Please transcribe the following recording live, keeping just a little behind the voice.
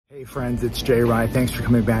Hey friends, it's Jay Rye. Thanks for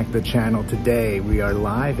coming back to the channel. Today we are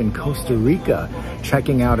live in Costa Rica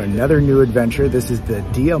checking out another new adventure. This is the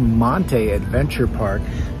Diamante Adventure Park.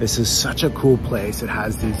 This is such a cool place. It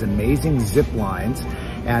has these amazing zip lines,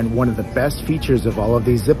 and one of the best features of all of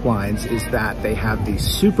these zip lines is that they have the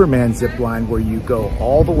Superman zip line where you go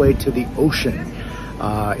all the way to the ocean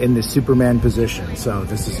in the Superman position. So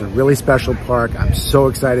this is a really special park. I'm so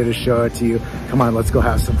excited to show it to you. Come on, let's go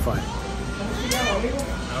have some fun.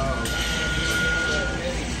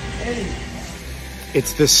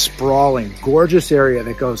 It's this sprawling, gorgeous area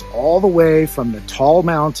that goes all the way from the tall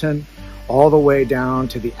mountain all the way down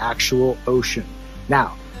to the actual ocean.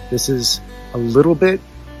 Now, this is a little bit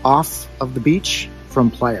off of the beach from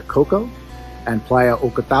Playa Coco and Playa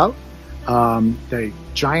Ocotal. The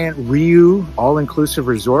giant Riu all-inclusive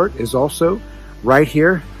resort is also right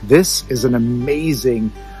here. This is an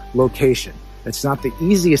amazing location. It's not the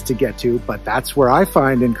easiest to get to, but that's where I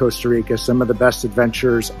find in Costa Rica some of the best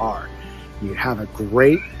adventures are. You have a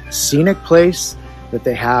great scenic place that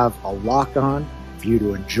they have a lock on for you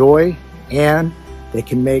to enjoy, and they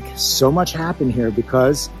can make so much happen here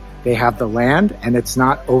because they have the land and it's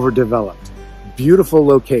not overdeveloped. Beautiful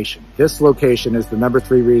location. This location is the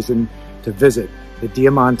 #3 reason to visit the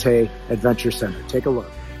Diamante Adventure Center. Take a look.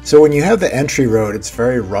 So when you have the entry road, it's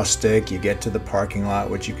very rustic. You get to the parking lot,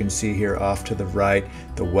 which you can see here off to the right.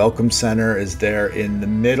 The Welcome Center is there in the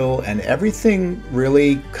middle, and everything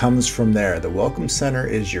really comes from there. The Welcome Center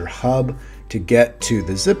is your hub to get to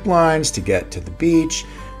the zip lines, to get to the beach,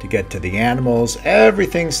 to get to the animals.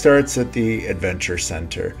 Everything starts at the Adventure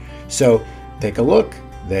Center. So take a look.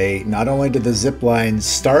 They not only do the zip lines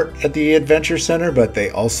start at the Adventure Center, but they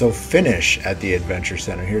also finish at the Adventure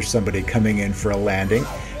Center. Here's somebody coming in for a landing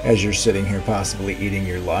as you're sitting here possibly eating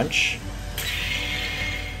your lunch.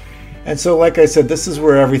 And so, like I said, this is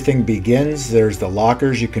where everything begins. There's the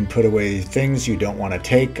lockers. You can put away things you don't want to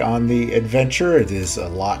take on the adventure. It is a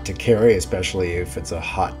lot to carry, especially if it's a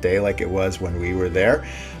hot day like it was when we were there.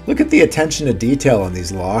 Look at the attention to detail on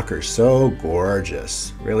these lockers. So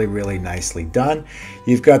gorgeous. Really, really nicely done.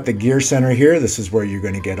 You've got the gear center here. This is where you're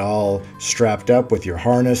going to get all strapped up with your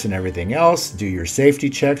harness and everything else. Do your safety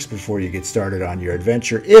checks before you get started on your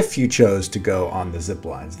adventure. If you chose to go on the zip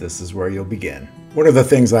lines, this is where you'll begin. One of the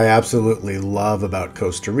things I absolutely love about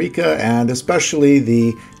Costa Rica, and especially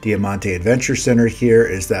the Diamante Adventure Center here,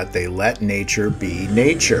 is that they let nature be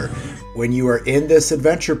nature. When you are in this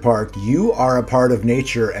adventure park, you are a part of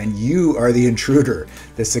nature and you are the intruder.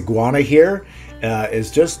 This iguana here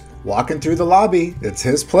is just walking through the lobby. It's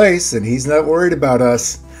his place and he's not worried about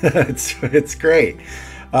us. It's great.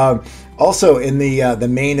 Also in the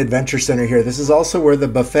main adventure center here, this is also where the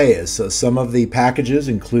buffet is. So some of the packages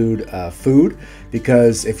include food,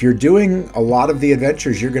 because if you're doing a lot of the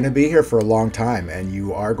adventures, you're going to be here for a long time and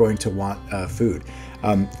you are going to want food.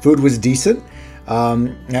 Food was decent.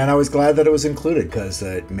 And I was glad that it was included because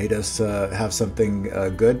it made us have something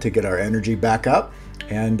good to get our energy back up.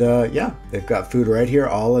 And yeah, they've got food right here,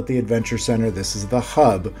 all at the Adventure Center. This is the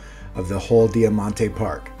hub of the whole Diamante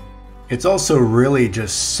Park. It's also really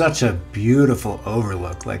just such a beautiful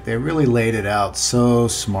overlook. Like, they really laid it out so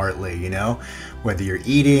smartly, you know? Whether you're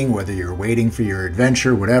eating, whether you're waiting for your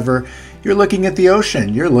adventure, whatever, you're looking at the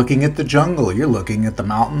ocean, you're looking at the jungle, you're looking at the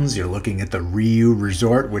mountains, you're looking at the Riu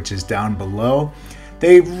Resort, which is down below.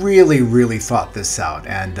 They really, really thought this out,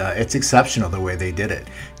 and it's exceptional the way they did it.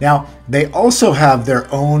 Now, they also have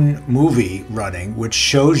their own movie running, which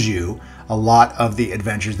shows you a lot of the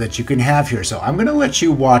adventures that you can have here. So I'm going to let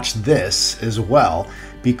you watch this as well,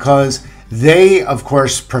 because they, of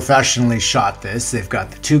course, professionally shot this. They've got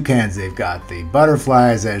the toucans, they've got the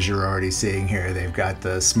butterflies, as you're already seeing here. They've got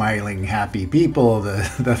the smiling, happy people,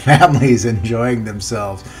 the families enjoying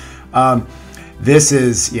themselves. This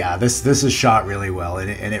is shot really well,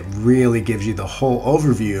 and it really gives you the whole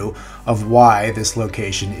overview of why this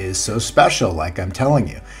location is so special, like I'm telling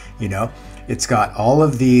you. You know, it's got all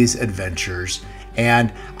of these adventures,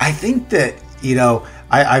 and I think that, you know,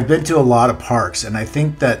 I've been to a lot of parks, and I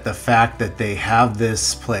think that the fact that they have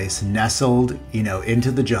this place nestled, you know,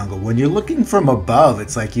 into the jungle, when you're looking from above,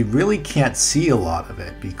 it's like you really can't see a lot of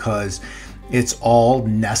it because it's all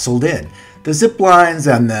nestled in. The zip lines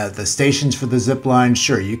and the stations for the zip lines,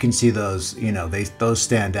 sure, you can see those, you know, those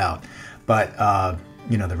stand out, but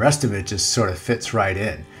you know, the rest of it just sort of fits right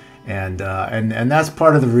in. And that's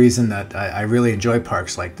part of the reason that I really enjoy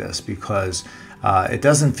parks like this, because it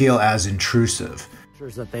doesn't feel as intrusive.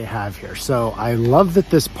 That they have here. So I love that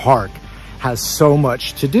this park has so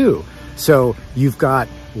much to do. So you've got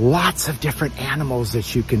lots of different animals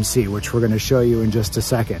that you can see, which we're going to show you in just a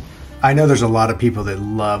second. I know there's a lot of people that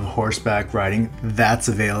love horseback riding. That's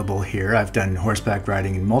available here. I've done horseback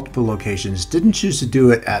riding in multiple locations. Didn't choose to do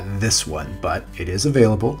it at this one, but it is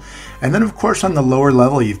available. And then of course on the lower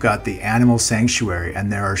level, you've got the animal sanctuary,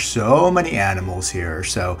 and there are so many animals here.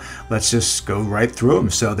 So let's just go right through them.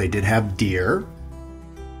 So they did have deer.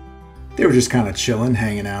 They were just kind of chilling,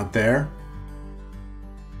 hanging out there.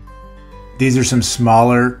 These are some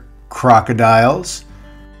smaller crocodiles.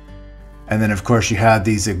 And then of course you have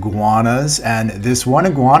these iguanas, and this one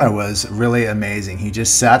iguana was really amazing. He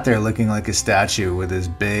just sat there looking like a statue with his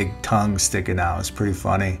big tongue sticking out. It's pretty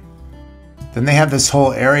funny. Then they have this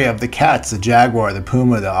whole area of the cats, the jaguar, the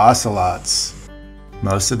puma, the ocelots.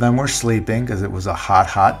 Most of them were sleeping because it was a hot,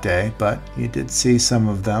 hot day, but you did see some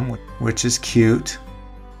of them, which is cute.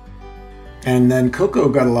 And then Coco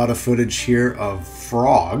got a lot of footage here of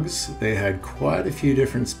frogs. They had quite a few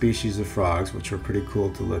different species of frogs, which were pretty cool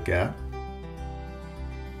to look at.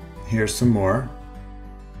 Here's some more.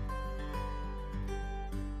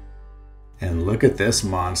 And look at this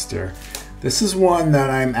monster. This is one that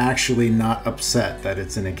I'm actually not upset that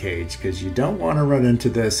it's in a cage, because you don't want to run into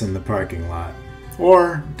this in the parking lot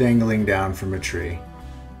or dangling down from a tree.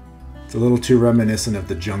 It's a little too reminiscent of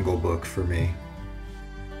the Jungle Book for me.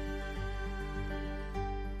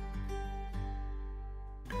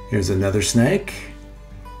 Here's another snake.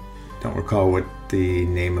 Don't recall what the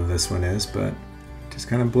name of this one is, but just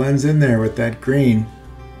kind of blends in there with that green.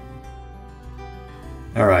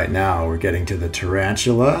 All right, now we're getting to the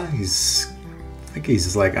tarantula. I think he's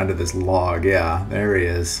just like under this log. Yeah, there he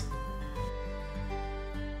is.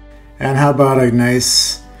 And how about a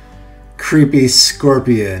nice creepy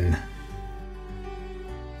scorpion?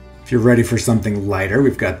 If you're ready for something lighter,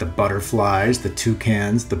 we've got the butterflies, the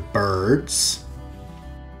toucans, the birds.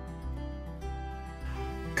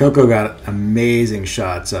 Coco got amazing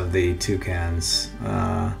shots of the toucans.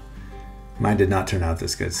 Mine did not turn out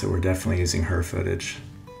this good, so we're definitely using her footage.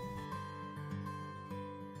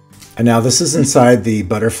 And now this is inside the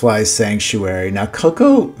butterfly sanctuary. Now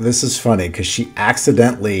Coco, this is funny because she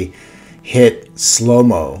accidentally hit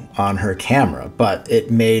slow-mo on her camera, but it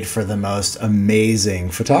made for the most amazing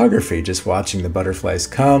photography, just watching the butterflies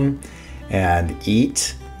come and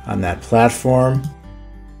eat on that platform.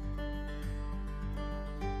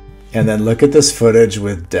 And then look at this footage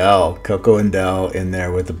with Dell, Coco and Dell in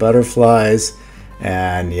there with the butterflies.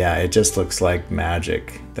 And yeah, it just looks like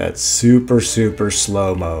magic. That's super, super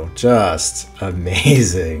slow-mo. Just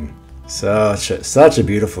amazing. Such a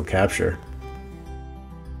beautiful capture.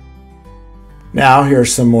 Now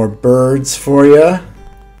here's some more birds for you.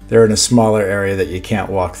 They're in a smaller area that you can't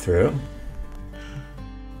walk through.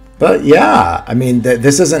 But yeah, I mean,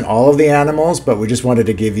 this isn't all of the animals, but we just wanted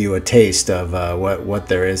to give you a taste of what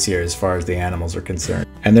there is here as far as the animals are concerned.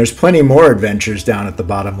 And there's plenty more adventures down at the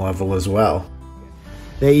bottom level as well.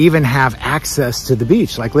 They even have access to the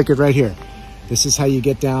beach. Like, look at right here. This is how you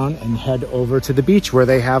get down and head over to the beach, where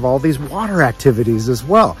they have all these water activities as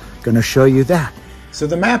well. Gonna show you that. So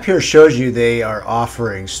the map here shows you they are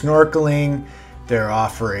offering snorkeling, they're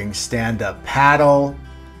offering stand-up paddle,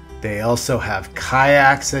 they also have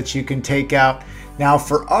kayaks that you can take out. Now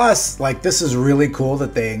for us, like, this is really cool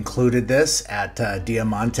that they included this at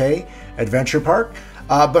Diamante Adventure Park.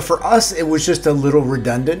 But for us, it was just a little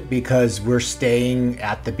redundant because we're staying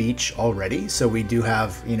at the beach already. So we do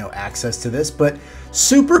have, you know, access to this, but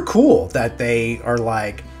super cool that they are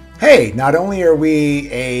like, hey, not only are we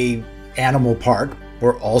a animal park,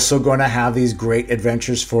 we're also going to have these great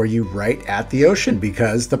adventures for you right at the ocean,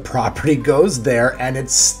 because the property goes there and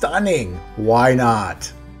it's stunning. Why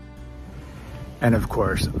not? And of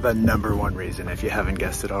course, the #1 reason, if you haven't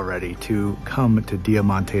guessed it already, to come to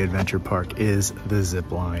Diamante Adventure Park is the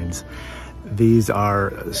zip lines. These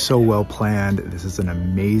are so well planned. This is an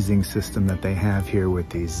amazing system that they have here with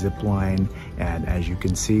the zip line. And as you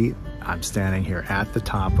can see, I'm standing here at the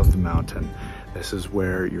top of the mountain. This is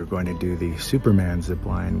where you're going to do the Superman zip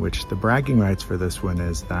line, which the bragging rights for this one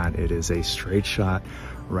is that it is a straight shot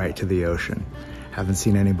right to the ocean. Haven't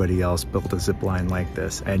seen anybody else build a zip line like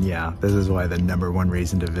this. And yeah, this is why the #1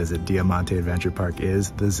 reason to visit Diamante Adventure Park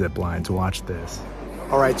is the zip lines. Watch this.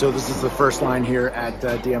 All right, so this is the first line here at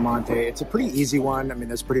Diamante. It's a pretty easy one. I mean,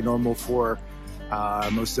 that's pretty normal for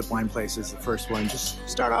most zip line places. The first one, just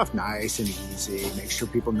start off nice and easy. Make sure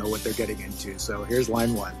people know what they're getting into. So here's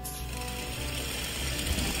line 1.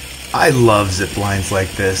 I love zip lines like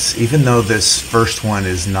this. Even though this first one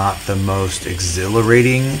is not the most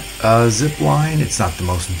exhilarating zip line, it's not the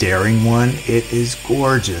most daring one, it is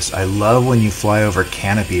gorgeous. I love when you fly over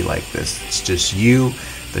canopy like this. It's just you,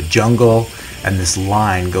 the jungle, and this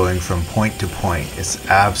line going from point to point. It's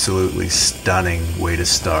absolutely stunning way to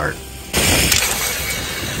start.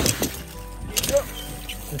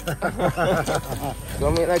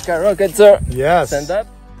 Coming like a rocket, sir. Yes. Stand up.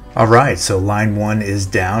 All right, so line 1 is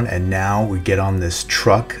down, and now we get on this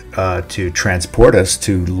truck to transport us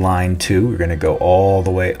to line 2. We're going to go all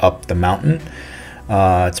the way up the mountain.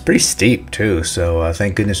 It's pretty steep too, so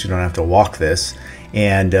thank goodness you don't have to walk this.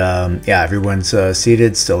 And yeah, everyone's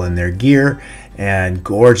seated, still in their gear, and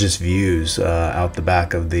gorgeous views out the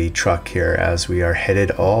back of the truck here as we are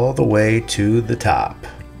headed all the way to the top,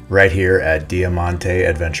 right here at Diamante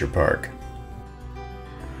Adventure Park.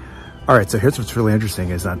 All right, so here's what's really interesting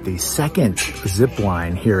is that the second zip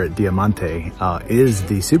line here at Diamante is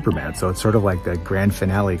the Superman. So it's sort of like the grand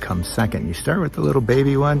finale comes second. You start with the little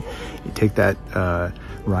baby one, you take that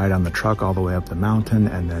ride on the truck all the way up the mountain,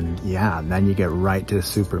 and then, yeah, and then you get right to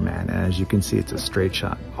Superman. And as you can see, it's a straight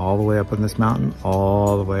shot all the way up on this mountain,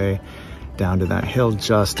 all the way down to that hill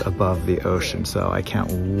just above the ocean. So I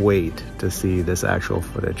can't wait to see this actual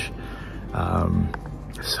footage.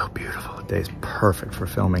 It's so beautiful. The day's perfect for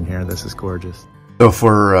filming here. This is gorgeous. So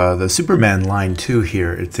for the Superman line 2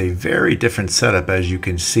 here, it's a very different setup. As you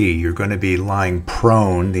can see, you're going to be lying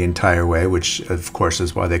prone the entire way, which of course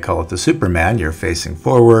is why they call it the Superman. You're facing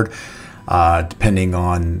forward. Depending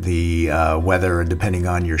on the weather and depending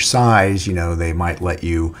on your size, you know, they might let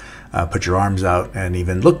you put your arms out and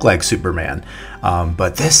even look like Superman.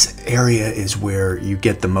 But this area is where you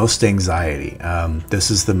get the most anxiety.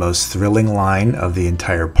 This is the most thrilling line of the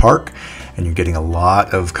entire park, and you're getting a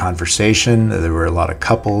lot of conversation. There were a lot of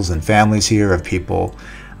couples and families here of people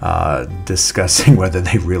discussing whether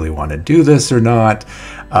they really want to do this or not.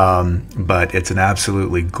 But it's an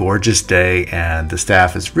absolutely gorgeous day, and the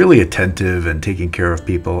staff is really attentive and taking care of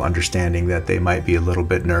people, understanding that they might be a little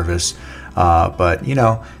bit nervous. But, you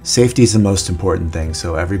know, safety is the most important thing.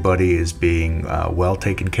 So everybody is being well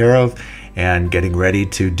taken care of and getting ready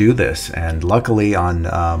to do this. And luckily on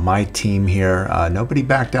my team here, nobody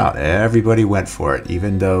backed out. Everybody went for it,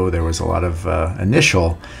 even though there was a lot of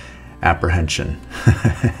initial apprehension.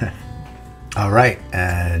 All right,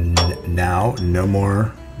 and now no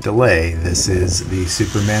more delay. This is the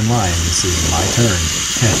Superman line. This is my turn,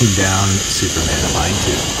 heading down Superman line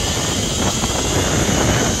 2.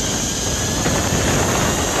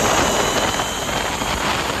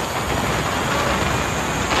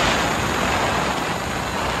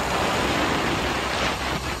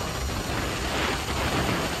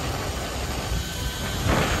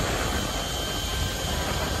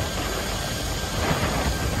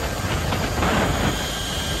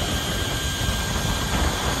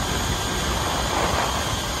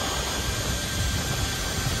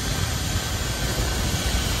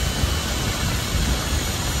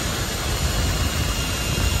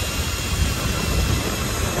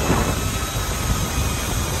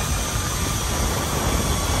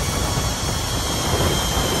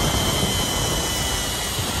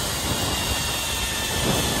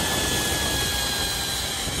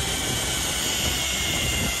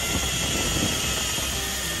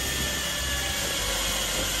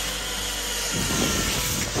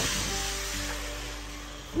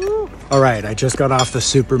 All right, I just got off the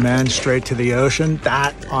Superman straight to the ocean.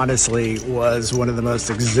 That honestly was one of the most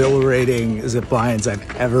exhilarating zip lines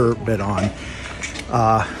I've ever been on.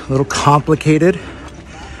 A little complicated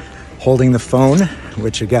holding the phone,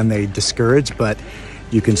 which again they discourage, but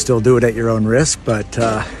you can still do it at your own risk. But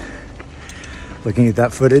looking at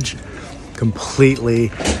that footage,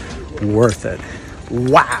 completely worth it.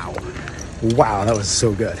 Wow, wow, that was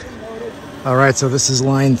so good. All right, so this is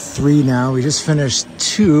line 3 now. We just finished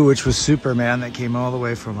 2, which was Superman that came all the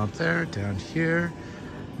way from up there down here.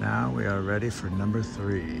 Now we are ready for number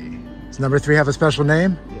 3. Does number 3 have a special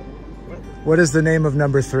name? Yeah. What is the name of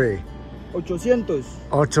number 3? 800.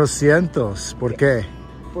 800. ¿Por qué?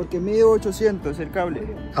 Porque mide 800 el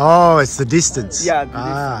cable. Oh, it's the distance. Yeah, the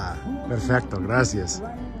distance. Perfecto, gracias.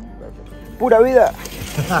 Pura vida.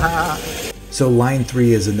 So line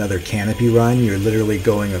 3 is another canopy run. You're literally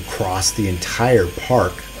going across the entire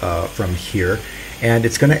park from here, and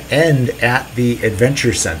it's going to end at the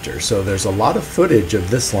Adventure Center. So there's a lot of footage of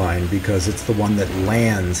this line because it's the one that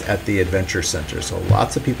lands at the Adventure Center. So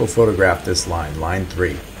lots of people photographed this line, line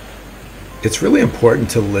 3. It's really important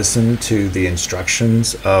to listen to the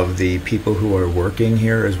instructions of the people who are working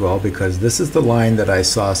here as well, because this is the line that I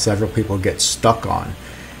saw several people get stuck on.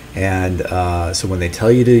 And so when they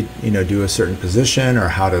tell you to, do a certain position or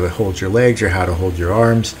how to hold your legs or how to hold your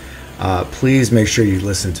arms, please make sure you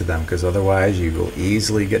listen to them, because otherwise you will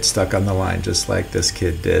easily get stuck on the line just like this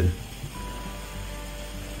kid did.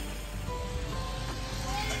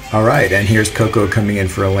 All right, and here's Coco coming in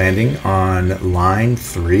for a landing on line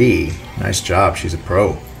 3. Nice job, she's a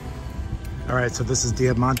pro. All right, so this is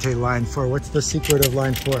Diamante line 4. What's the secret of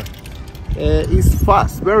line 4? It's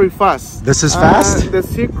fast, very fast. This is fast? The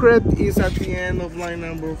secret is at the end of line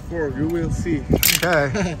number 4. You will see.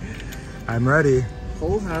 Okay. I'm ready.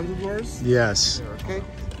 Hold handlebars. Yes. Okay.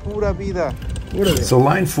 Pura vida. So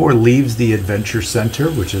line 4 leaves the adventure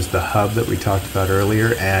center, which is the hub that we talked about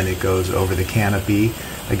earlier, and it goes over the canopy.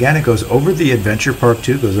 Again, it goes over the adventure park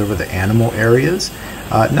too, goes over the animal areas.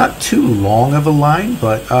 Not too long of a line,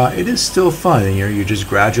 but it is still fun. And you're just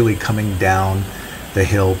gradually coming down the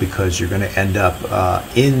hill because you're going to end up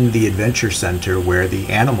in the adventure center where the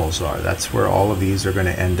animals are. That's where all of these are going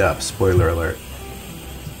to end up. Spoiler alert.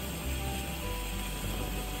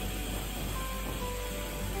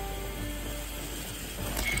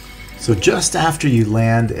 So just after you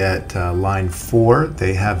land at line 4,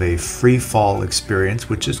 they have a free fall experience,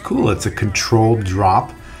 which is cool. It's a controlled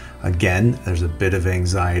drop. Again, there's a bit of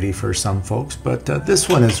anxiety for some folks, but this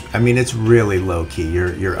one is, I mean, it's really low key.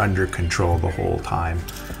 You're under control the whole time.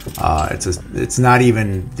 It's not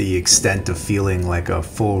even the extent of feeling like a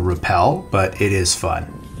full rappel, but it is fun.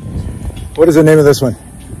 What is the name of this one?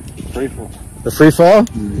 Free fall. The free fall?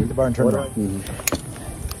 Take the bar and turn it around.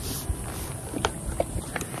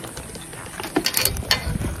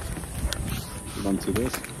 Hold on to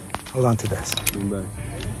this. Hold on to this.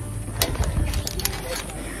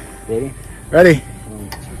 Ready? Ready?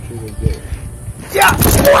 Yeah!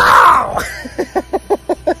 Wow!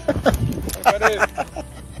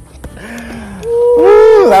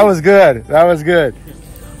 Woo, that was good. That was good.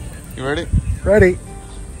 You ready? Ready.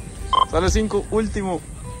 Sale 5, último.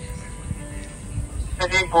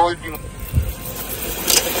 5, último.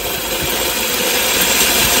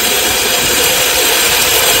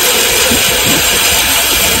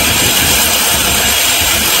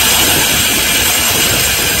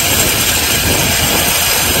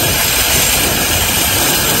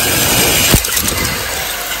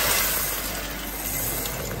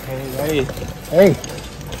 Hey.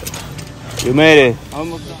 You made it.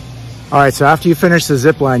 Almost done. All right, so after you finish the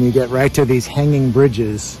zip line, you get right to these hanging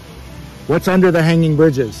bridges. What's under the hanging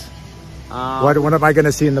bridges? What am I going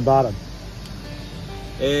to see in the bottom?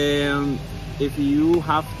 If you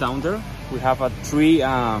have down there, we have 3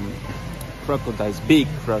 crocodiles, big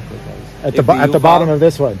crocodiles. At the bottom of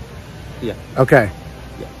this one? Yeah. Okay.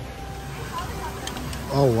 Yeah.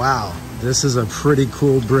 Oh, wow. This is a pretty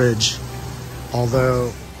cool bridge.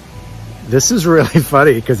 Although, this is really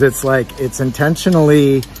funny because it's like, it's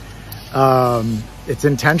intentionally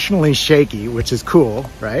shaky, which is cool,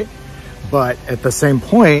 right? But at the same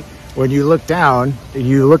point, when you look down,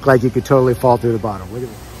 you look like you could totally fall through the bottom. Look at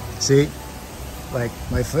it. See? Like,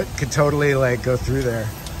 my foot could totally like go through there.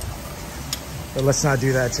 But let's not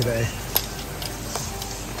do that today.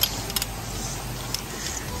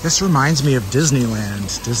 This reminds me of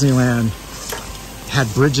Disneyland. Disneyland had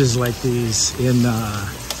bridges like these in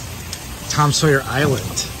Tom Sawyer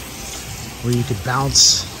Island, where you could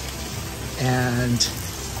bounce and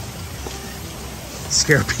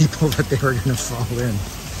scare people that they were going to fall in.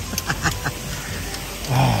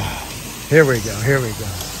 Oh, here we go, here we go.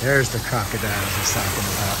 There's the crocodiles I was talking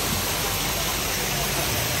about.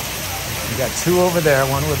 We got 2 over there,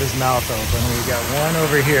 one with his mouth open. We got one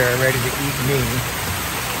over here ready to eat me.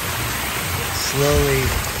 Slowly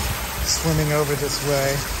swimming over this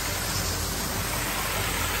way.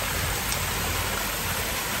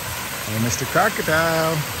 Hey, Mr.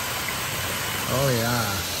 Crocodile. Oh,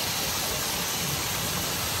 yeah.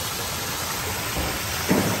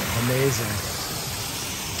 Amazing.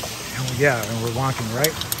 And yeah, and we're walking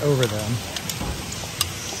right over them.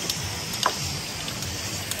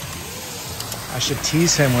 I should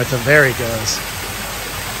tease him with a, there he goes.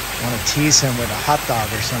 I want to tease him with a hot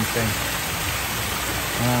dog or something.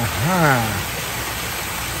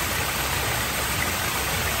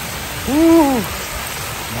 Woo!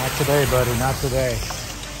 Not today, buddy, not today.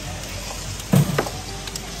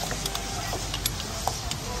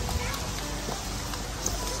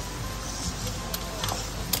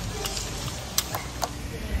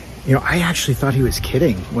 You know, I actually thought he was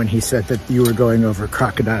kidding when he said that you were going over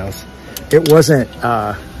crocodiles. It wasn't,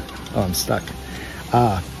 oh, I'm stuck.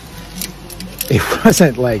 It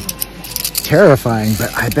wasn't like terrifying,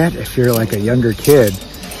 but I bet if you're like a younger kid,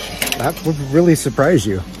 that would really surprise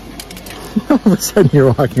you. All of a sudden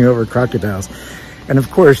you're walking over crocodiles. And of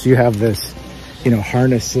course you have this, you know,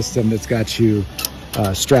 harness system that's got you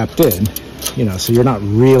strapped in, you know, so you're not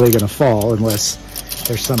really gonna fall unless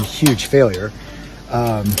there's some huge failure.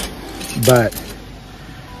 But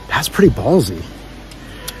that's pretty ballsy.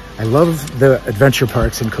 I love the adventure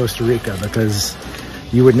parks in Costa Rica because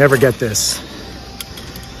you would never get this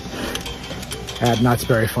at Knott's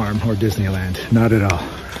Berry Farm or Disneyland. Not at all.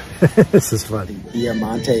 This is funny.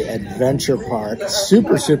 Diamante Adventure Park.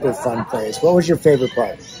 Super, super fun place. What was your favorite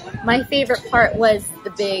part? My favorite part was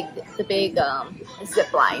the big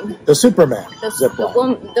zip line. The Superman zip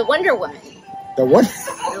line. The Wonder Woman. The what?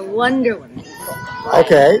 The Wonder Woman.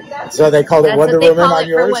 Okay. So they called it Wonder Woman on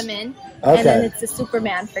yours? For women. Okay. And then it's a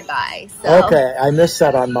Superman for guys. So. Okay, I missed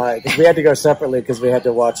that on mine. We had to go separately because we had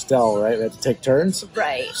to watch Dell, right? We had to take turns.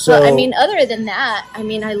 Right. So, I mean, other than that, I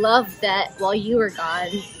mean, I love that while you were gone,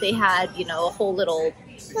 they had, you know, a whole little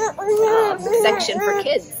section for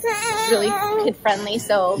kids. It's really kid friendly.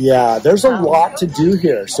 So yeah, there's a lot to do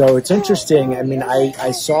here. So it's interesting. I mean,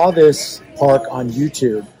 I saw this park on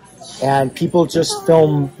YouTube, and people just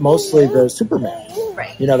film mostly the Superman.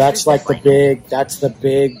 Right. You know, that's like the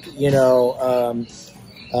big, you know,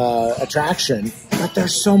 attraction. But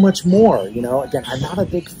there's so much more, you know. Again, I'm not a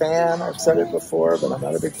big fan. I've said it before, but I'm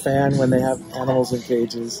not a big fan when they have animals in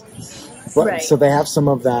cages. But, right. So they have some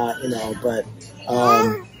of that, you know, but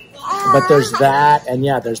there's that, and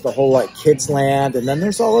yeah, there's the whole like kids land, and then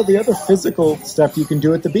there's all of the other physical stuff you can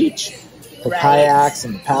do at the beach. The kayaks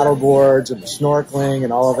and the paddle boards and the snorkeling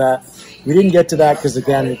and all of that. We didn't get to that because,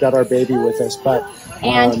 again, we've got our baby with us. But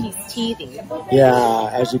and he's teething. Yeah,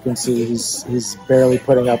 as you can see, he's barely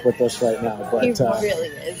putting up with us right now. But, he really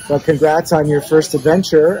is. But congrats on your first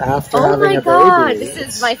adventure after having a baby. Oh my God, this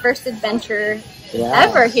is my first adventure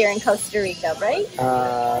ever here in Costa Rica, right?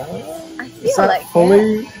 I feel like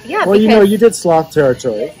fully. Yeah. Well, you know, you did sloth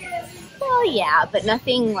territory. Well, yeah, but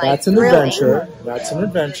nothing like that's an adventure. That's an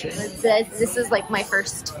adventure. This is like my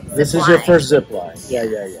first. This is your first zip line.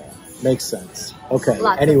 Yeah. Makes sense. Okay.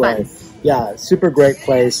 Anyway, yeah, super great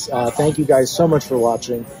place. Thank you guys so much for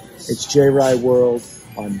watching. It's JRI World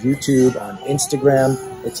on YouTube, on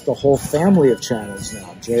Instagram. It's the whole family of channels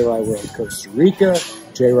now. JRI World Costa Rica,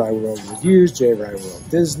 JRI World Reviews, JRI World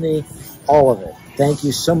Disney, all of it. Thank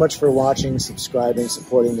you so much for watching, subscribing,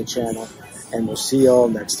 supporting the channel, and we'll see you all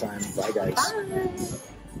next time. Bye, guys. Bye.